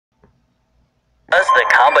Thus, the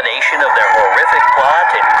combination of their horrific plot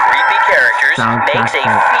and creepy characters makes a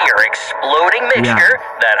fear-exploding mixture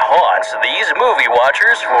that haunts these movie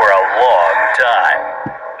watchers for a long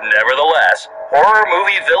time. Nevertheless, horror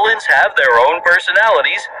movie villains have their own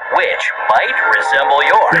personalities, which might resemble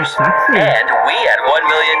yours. And we at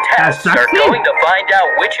 1 Million Tests are going to find out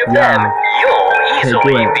which of them you'll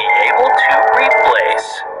easily be able to replace.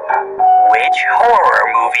 Which horror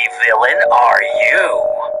movie villain are you?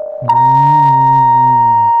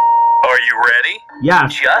 Are you ready? Yeah.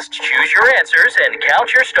 Just choose your answers and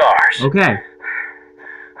count your stars. Okay.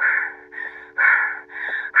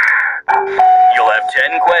 You'll have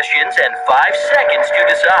 10 questions and 5 seconds to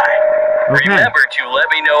decide. Okay. Remember to let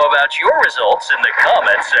me know about your results in the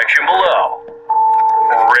comment section below.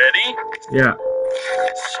 Ready? Yeah.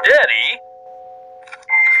 Steady.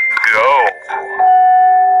 Go.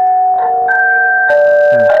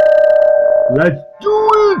 Let's do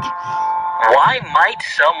it! Why might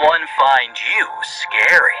someone find you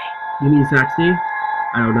scary? You mean sexy?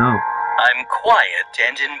 I don't know. I'm quiet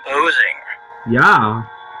and imposing. Yeah.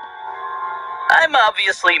 I'm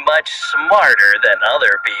obviously much smarter than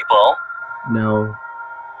other people. No.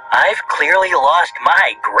 I've clearly lost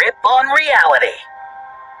my grip on reality.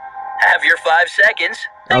 Have your 5 seconds,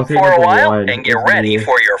 think for a while, and get ready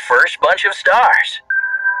for your first bunch of stars.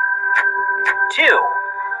 2, 1,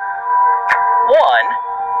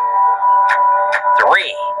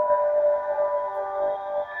 3.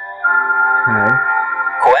 Okay.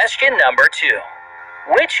 Question number 2.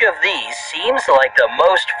 Which of these seems like the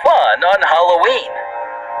most fun on Halloween?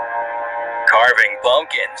 Carving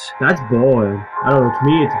pumpkins. That's boring. I don't know, to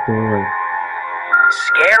me it's boring.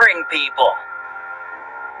 Scaring people.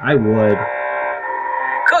 I would.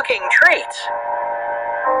 Cooking treats.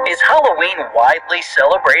 Is Halloween widely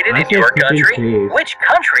celebrated in your country? Treats. Which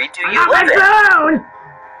country do you live in?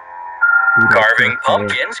 Carving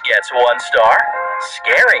pumpkins gets 1 star.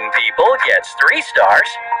 Scaring people gets 3 stars.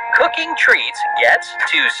 Cooking treats gets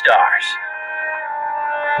 2 stars.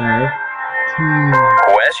 Okay.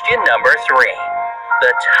 Question number 3.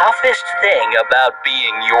 The toughest thing about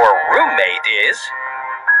being your roommate is...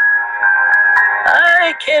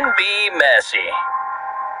 I can be messy.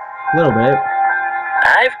 A little bit.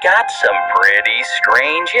 I've got some pretty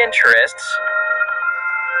strange interests.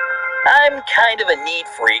 I'm kind of a neat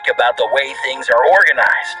freak about the way things are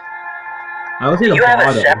organized. Do you have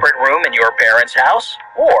a separate room in your parents' house?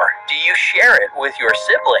 Or do you share it with your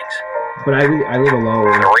siblings? But I live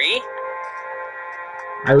alone. 3,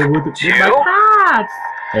 I live with 2, my cats.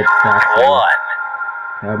 It's 1.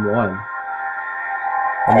 I'm 1.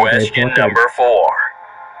 Question number 4.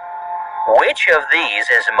 Which of these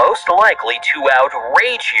is most likely to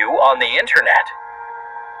outrage you on the internet?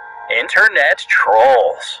 Internet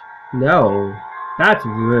trolls. No, that's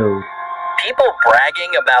rude. People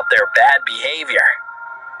bragging about their bad behavior.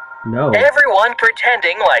 No. Everyone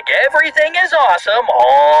pretending like everything is awesome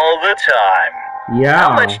all the time. Yeah.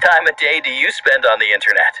 How much time a day do you spend on the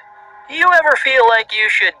internet? Do you ever feel like you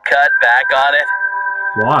should cut back on it?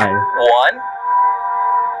 Why? 1,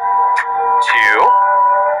 2,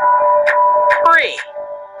 3.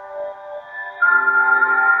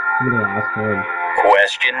 Give me the last one.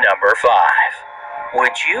 Question number 5.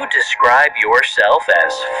 Would you describe yourself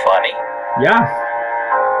as funny? Yes.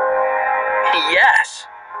 Yes.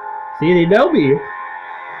 See, they know me.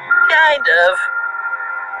 Kind of.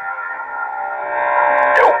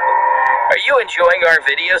 Nope. Are you enjoying our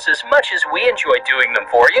videos as much as we enjoy doing them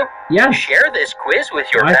for you? Yes. Share this quiz with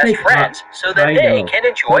your best friends so that they can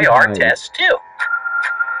enjoy our tests too.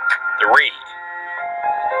 3,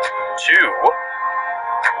 2,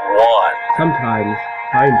 1. Sometimes.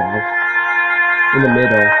 Kind of. In the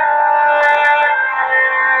middle.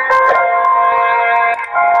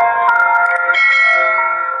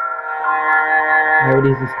 I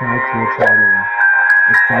already subscribed to your channel.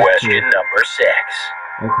 Question number 6.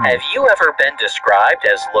 Okay. Have you ever been described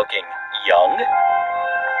as looking young?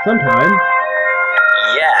 Sometimes.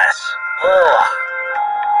 Yes. Ugh.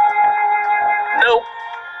 Nope.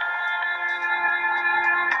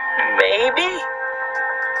 Maybe?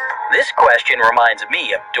 This question reminds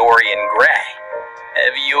me of Dorian Gray.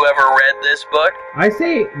 Have you ever read this book? I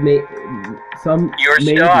say some. Your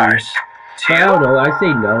maybe. stars. 2. I don't know. I say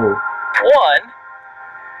no. 1,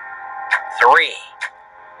 3.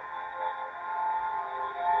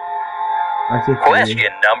 I say 3.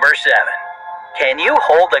 Question number 7. Can you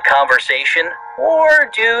hold a conversation, or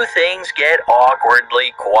do things get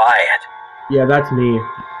awkwardly quiet? Yeah, that's me.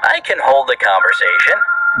 I can hold a conversation.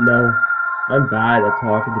 No, I'm bad at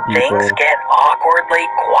talking to people. Things get awkwardly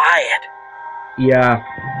quiet. Yeah.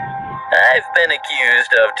 I've been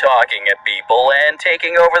accused of talking at people and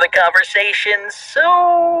taking over the conversation,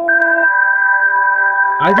 so...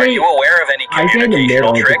 Are you aware of any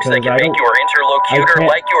communicational tricks that can make your interlocutor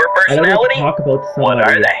like your personality? I don't talk about somebody. What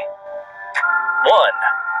are they? 1,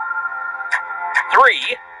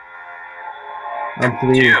 3, I'm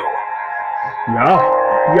 3. 2. Yeah.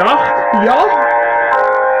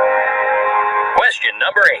 Question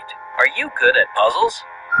number 8. Are you good at puzzles?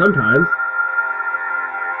 Sometimes.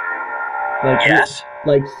 Like, yes.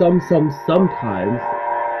 Like sometimes.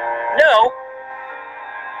 No.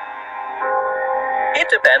 It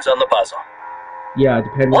depends on the puzzle. Yeah, it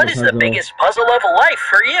depends on the puzzle. What is the biggest puzzle of life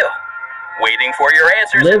for you? Waiting for your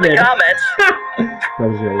answers in the comments.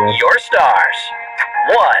 Your stars.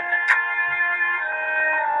 1,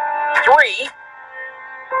 3,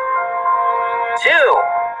 2.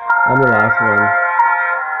 I'm the last one.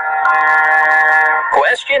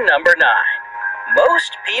 Question number 9.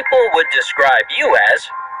 Most people would describe you as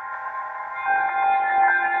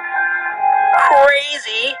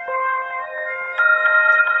crazy,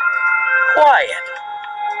 quiet,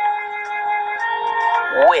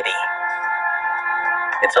 witty.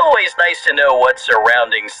 It's always nice to know what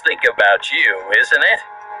surroundings think about you, isn't it?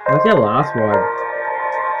 What's the last one?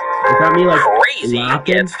 Does that mean like crazy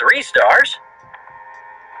laughing? Gets 3 stars.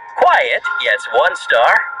 Quiet gets 1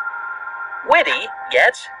 star. Witty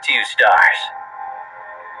gets 2 stars.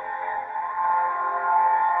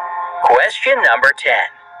 Question number 10.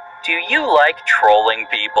 Do you like trolling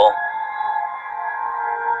people?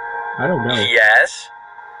 I don't know. Yes.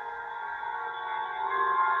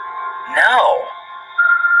 No.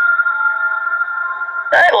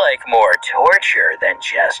 I like more torture than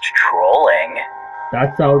just trolling.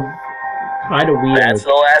 That sounds kind of weird. That's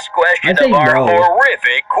the last question of our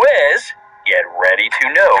horrific quiz. Get ready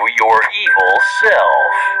to know your evil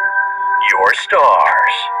self. Your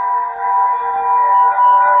stars.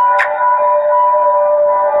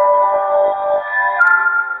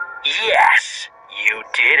 Yes, you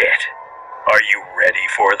did it. Are you ready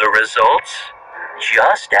for the results?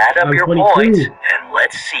 Just add up your points and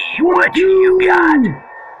let's see what you got.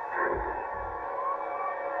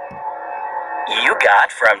 You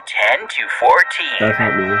got from 10 to 14. That's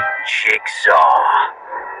not me. Jigsaw.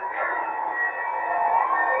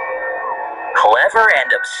 Clever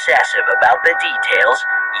and obsessive about the details,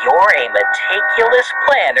 you're a meticulous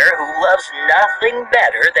planner who loves nothing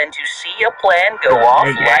better than to see a plan go off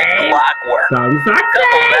like clockwork. Couple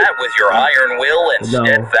that with your iron will and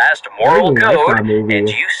steadfast moral code, and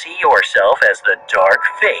you see yourself as the dark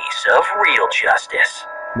face of real justice.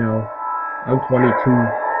 No, I'm 22.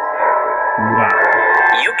 Wow.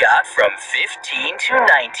 You got from 15 to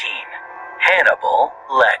 19. Hannibal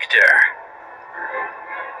Lecter.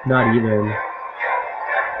 Not even.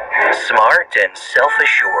 Smart and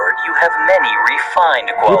self-assured, you have many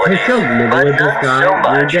refined qualities, but not so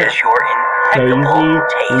much as your impeccable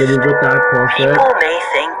taste. People may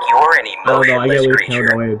think you're an emotionless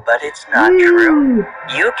creature, but it's not true.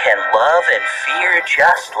 You can love and fear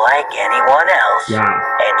just like anyone else,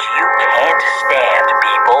 and you can't stand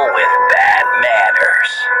people with bad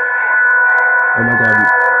manners. Oh my god.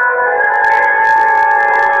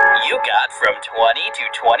 You got from 20 to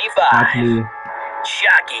 25. That's me.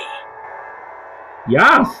 Chucky.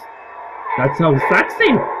 Yes! That sounds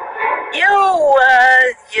sexy!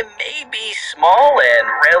 You may be small and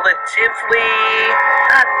relatively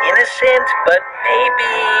not innocent, but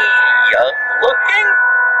maybe young looking?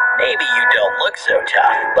 Maybe you don't look so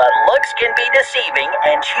tough, but looks can be deceiving,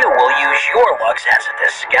 and you will use your looks as a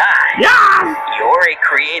disguise. Yeah! You're a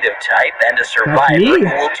creative type and a survivor who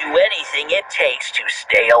will do anything it takes to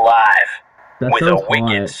stay alive. With a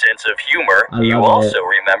wicked sense of humor, you also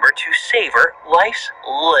remember to savor life's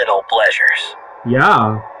little pleasures.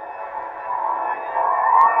 Yeah.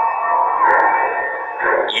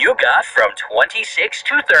 You got from 26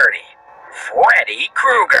 to 30. Freddy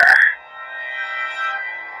Krueger.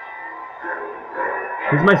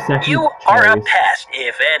 Who's my second You are a pest,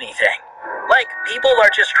 if anything. Like, people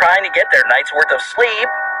are just trying to get their night's worth of sleep.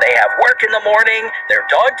 They have work in the morning, they're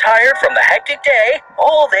dog-tired from the hectic day.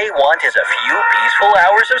 All they want is a few peaceful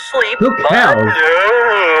hours of sleep. Who cares? But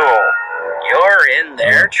no! You're in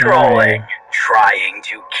there trolling, trying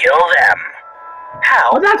to kill them.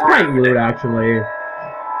 How well, that's quite rude, actually.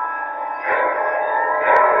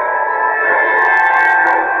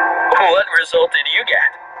 What result did you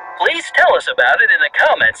get? Please tell us about it in the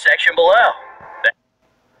comments section below.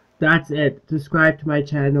 That's it. Subscribe to my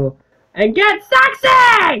channel and get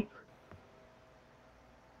sexy!